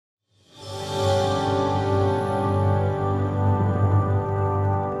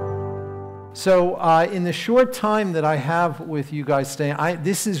So in the short time that I have with you guys today,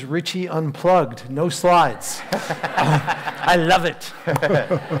 this is Richie Unplugged, no slides. I love it.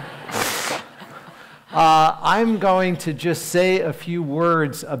 I'm going to just say a few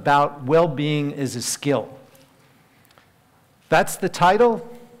words about well-being as a skill. That's the title,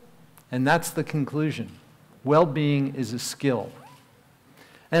 and that's the conclusion. Well-being is a skill.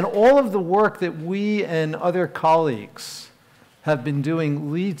 And all of the work that we and other colleagues have been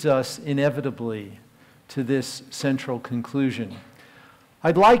doing leads us inevitably to this central conclusion.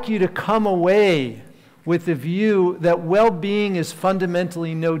 I'd like you to come away with the view that well-being is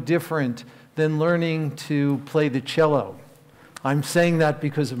fundamentally no different than learning to play the cello. I'm saying that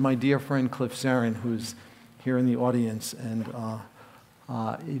because of my dear friend Cliff Zarin, who's here in the audience, and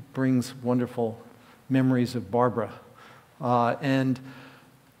it brings wonderful memories of Barbara. And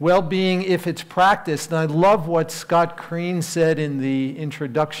well-being, if it's practiced, and I love what Scott Crean said in the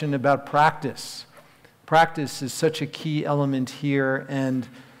introduction about practice. Practice is such a key element here, and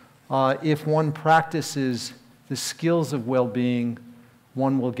if one practices the skills of well-being,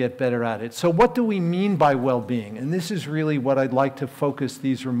 one will get better at it. So what do we mean by well-being? And this is really what I'd like to focus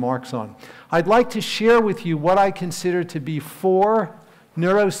these remarks on. I'd like to share with you what I consider to be 4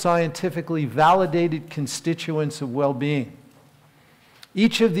 neuroscientifically validated constituents of well-being.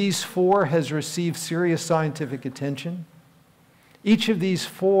 Each of these 4 has received serious scientific attention. Each of these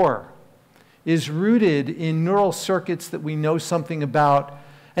 4 is rooted in neural circuits that we know something about,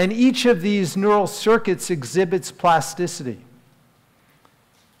 and each of these neural circuits exhibits plasticity.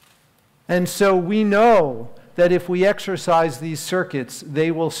 And so we know that if we exercise these circuits, they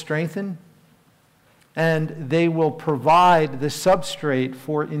will strengthen and they will provide the substrate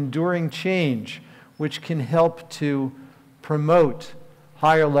for enduring change, which can help to promote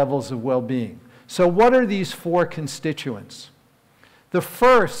higher levels of well-being. So what are these 4 constituents? The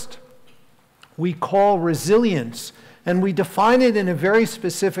first we call resilience, and we define it in a very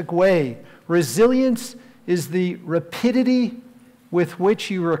specific way. Resilience is the rapidity with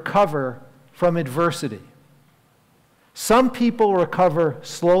which you recover from adversity. Some people recover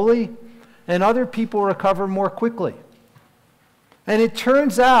slowly, and other people recover more quickly. And it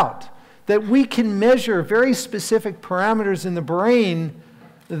turns out that we can measure very specific parameters in the brain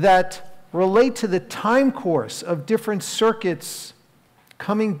that relate to the time course of different circuits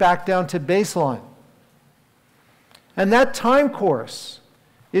coming back down to baseline. And that time course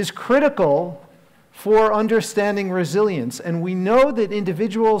is critical for understanding resilience. And we know that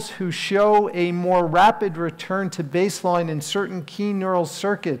individuals who show a more rapid return to baseline in certain key neural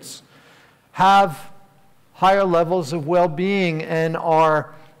circuits have higher levels of well-being and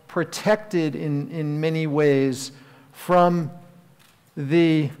are protected in many ways from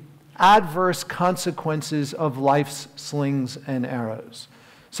the adverse consequences of life's slings and arrows.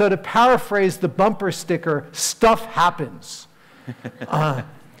 So to paraphrase the bumper sticker, stuff happens.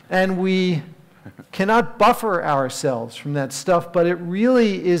 And we cannot buffer ourselves from that stuff, but it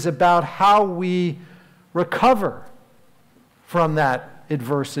really is about how we recover from that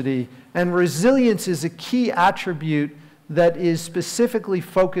adversity. And resilience is a key attribute that is specifically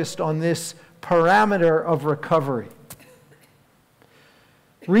focused on this parameter of recovery.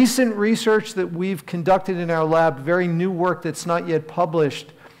 Recent research that we've conducted in our lab, very new work that's not yet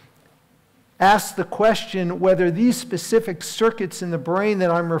published, asks the question whether these specific circuits in the brain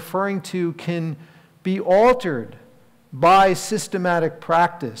that I'm referring to can be altered by systematic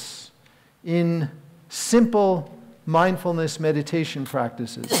practice in simple mindfulness meditation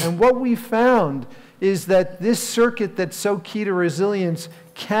practices. And what we found is that this circuit that's so key to resilience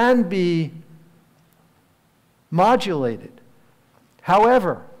can be modulated.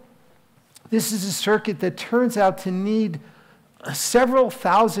 However, this is a circuit that turns out to need several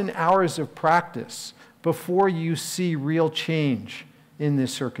thousand hours of practice before you see real change in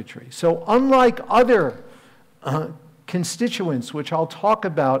this circuitry. So unlike other constituents, which I'll talk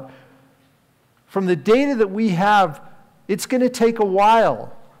about, from the data that we have, it's going to take a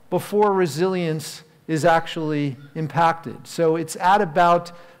while before resilience is actually impacted. So it's at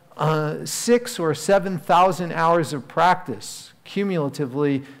about 6,000 or 7,000 hours of practice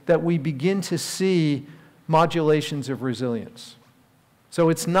cumulatively that we begin to see modulations of resilience. So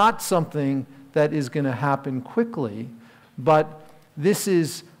it's not something that is going to happen quickly, but this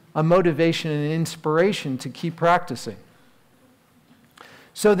is a motivation and an inspiration to keep practicing.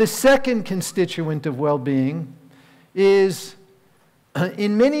 So the second constituent of well-being is,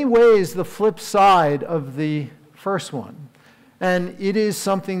 in many ways, the flip side of the first one. And it is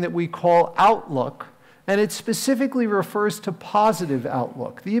something that we call outlook, and it specifically refers to positive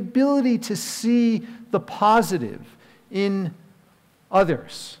outlook, the ability to see the positive in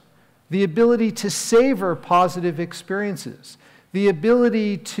others, the ability to savor positive experiences, the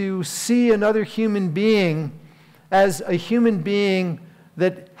ability to see another human being as a human being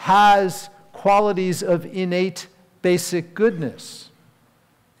that has qualities of innate basic goodness,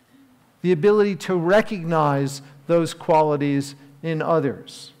 the ability to recognize those qualities in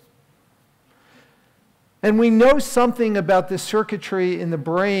others. And we know something about the circuitry in the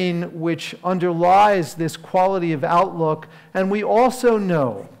brain which underlies this quality of outlook, and we also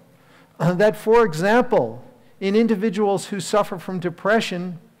know that, for example, in individuals who suffer from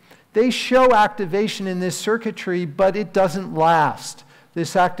depression, they show activation in this circuitry, but it doesn't last.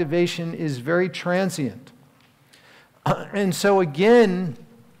 This activation is very transient. And so again,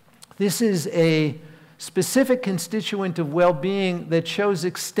 this is a specific constituent of well-being that shows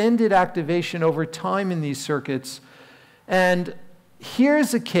extended activation over time in these circuits. And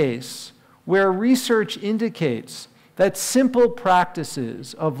here's a case where research indicates that simple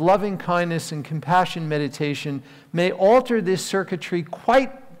practices of loving kindness and compassion meditation may alter this circuitry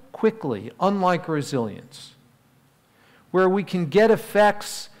quite quickly, unlike resilience, where we can get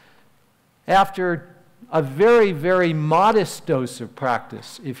effects after a very, very modest dose of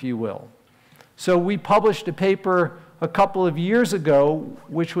practice, if you will. So we published a paper a couple of years ago,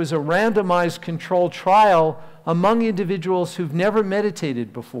 which was a randomized controlled trial among individuals who've never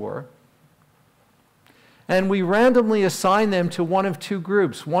meditated before. And we randomly assigned them to one of two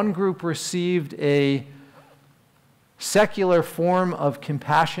groups. One group received a secular form of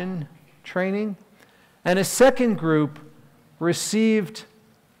compassion training, and a second group received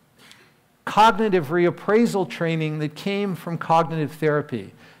cognitive reappraisal training that came from cognitive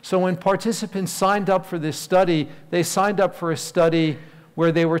therapy. So when participants signed up for this study, they signed up for a study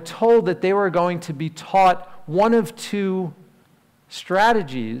where they were told that they were going to be taught one of two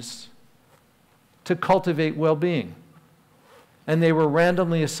strategies to cultivate well-being. And they were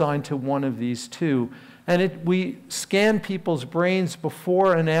randomly assigned to one of these two. And we scanned people's brains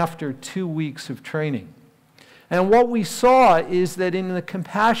before and after 2 weeks of training. And what we saw is that in the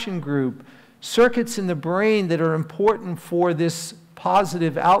compassion group, circuits in the brain that are important for this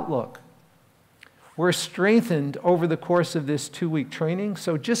positive outlook were strengthened over the course of this 2-week training.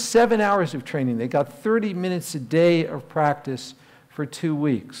 So just 7 hours of training. They got 30 minutes a day of practice for 2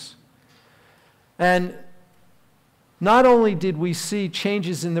 weeks. And not only did we see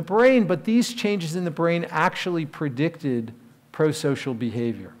changes in the brain, but these changes in the brain actually predicted prosocial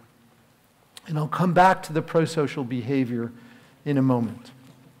behavior. And I'll come back to the prosocial behavior in a moment.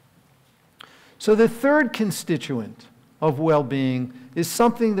 So the third constituent of well-being is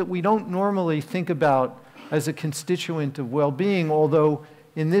something that we don't normally think about as a constituent of well-being, although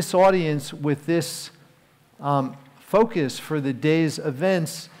in this audience with this focus for the day's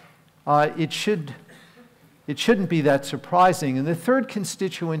events, it shouldn't be that surprising. And the third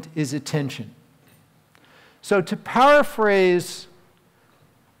constituent is attention. So to paraphrase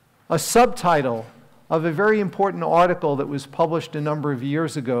a subtitle of a very important article that was published a number of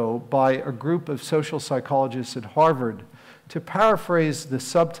years ago by a group of social psychologists at Harvard, to paraphrase the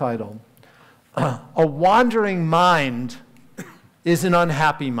subtitle, a wandering mind is an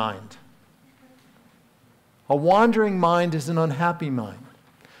unhappy mind. A wandering mind is an unhappy mind.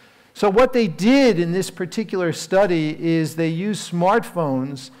 So what they did in this particular study is they used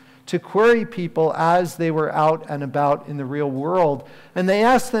smartphones to query people as they were out and about in the real world, and they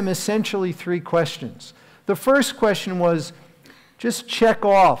asked them essentially 3 questions. The first question was, just check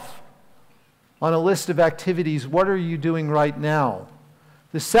off on a list of activities, what are you doing right now?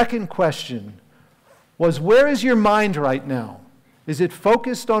 The second question was, where is your mind right now? Is it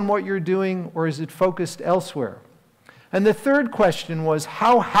focused on what you're doing, or is it focused elsewhere? And the third question was,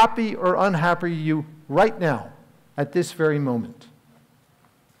 how happy or unhappy are you right now, at this very moment?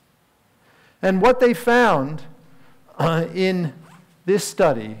 And what they found in this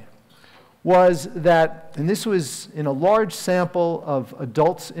study was that, and this was in a large sample of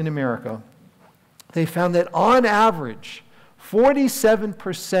adults in America, they found that on average,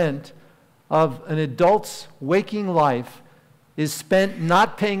 47% of an adult's waking life is spent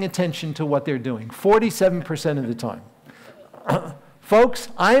not paying attention to what they're doing, 47% of the time. Folks,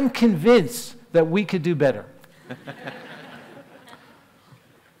 I'm convinced that we could do better.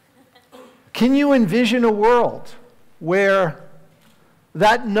 Can you envision a world where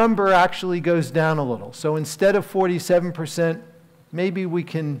that number actually goes down a little? So instead of 47%, maybe we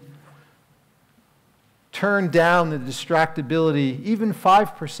can turn down the distractibility, even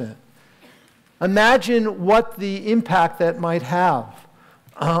 5%. Imagine what the impact that might have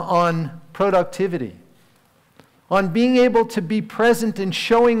on productivity, on being able to be present and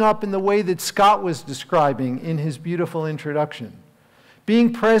showing up in the way that Scott was describing in his beautiful introduction.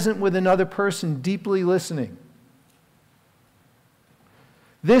 being present with another person, deeply listening.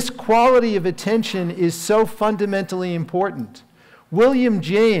 This quality of attention is so fundamentally important. William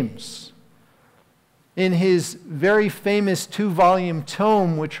James, in his very famous 2-volume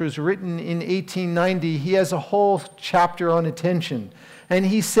tome, which was written in 1890, he has a whole chapter on attention. And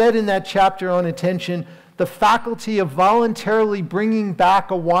he said in that chapter on attention, the faculty of voluntarily bringing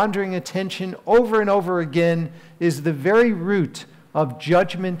back a wandering attention over and over again is the very root of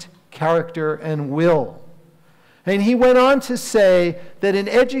judgment, character, and will. And he went on to say that an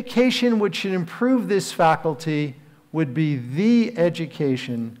education which should improve this faculty would be the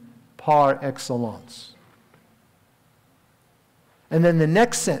education par excellence. And then the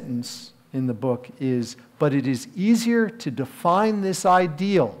next sentence in the book is, but it is easier to define this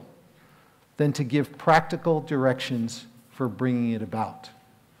ideal than to give practical directions for bringing it about.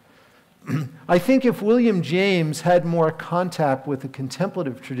 I think if William James had more contact with the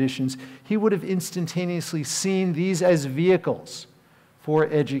contemplative traditions, he would have instantaneously seen these as vehicles for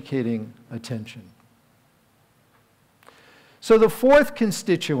educating attention. So the fourth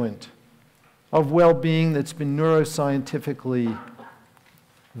constituent of well-being that's been neuroscientifically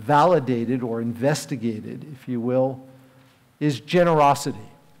validated or investigated, if you will, is generosity.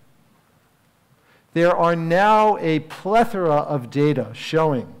 There are now a plethora of data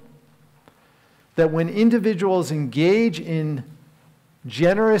showing that when individuals engage in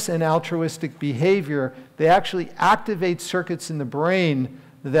generous and altruistic behavior, they actually activate circuits in the brain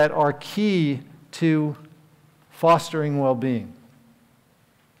that are key to fostering well-being.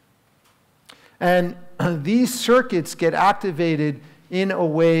 And these circuits get activated in a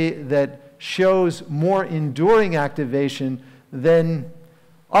way that shows more enduring activation than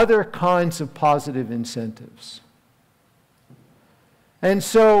other kinds of positive incentives. And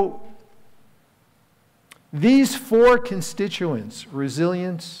so these four constituents,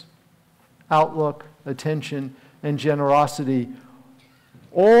 resilience, outlook, attention, and generosity,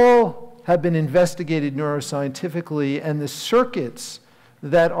 all have been investigated neuroscientifically, and the circuits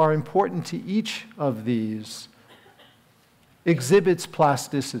that are important to each of these exhibits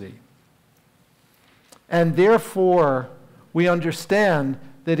plasticity. And therefore, we understand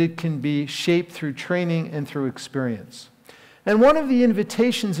that it can be shaped through training and through experience. And one of the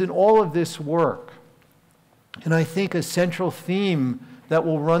invitations in all of this work, and I think a central theme that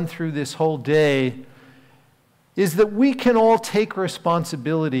will run through this whole day, is that we can all take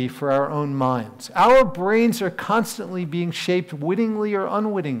responsibility for our own minds. Our brains are constantly being shaped wittingly or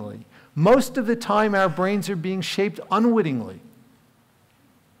unwittingly. Most of the time, our brains are being shaped unwittingly.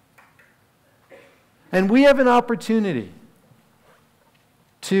 And we have an opportunity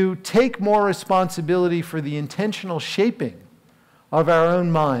to take more responsibility for the intentional shaping of our own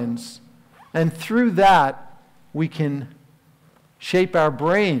minds, and through that, we can shape our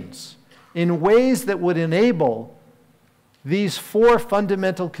brains in ways that would enable these four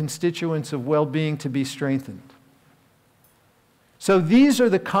fundamental constituents of well-being to be strengthened. So these are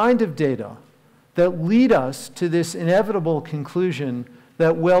the kind of data that lead us to this inevitable conclusion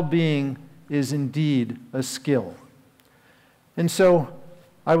that well-being is indeed a skill. And so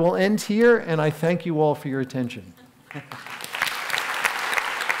I will end here, and I thank you all for your attention.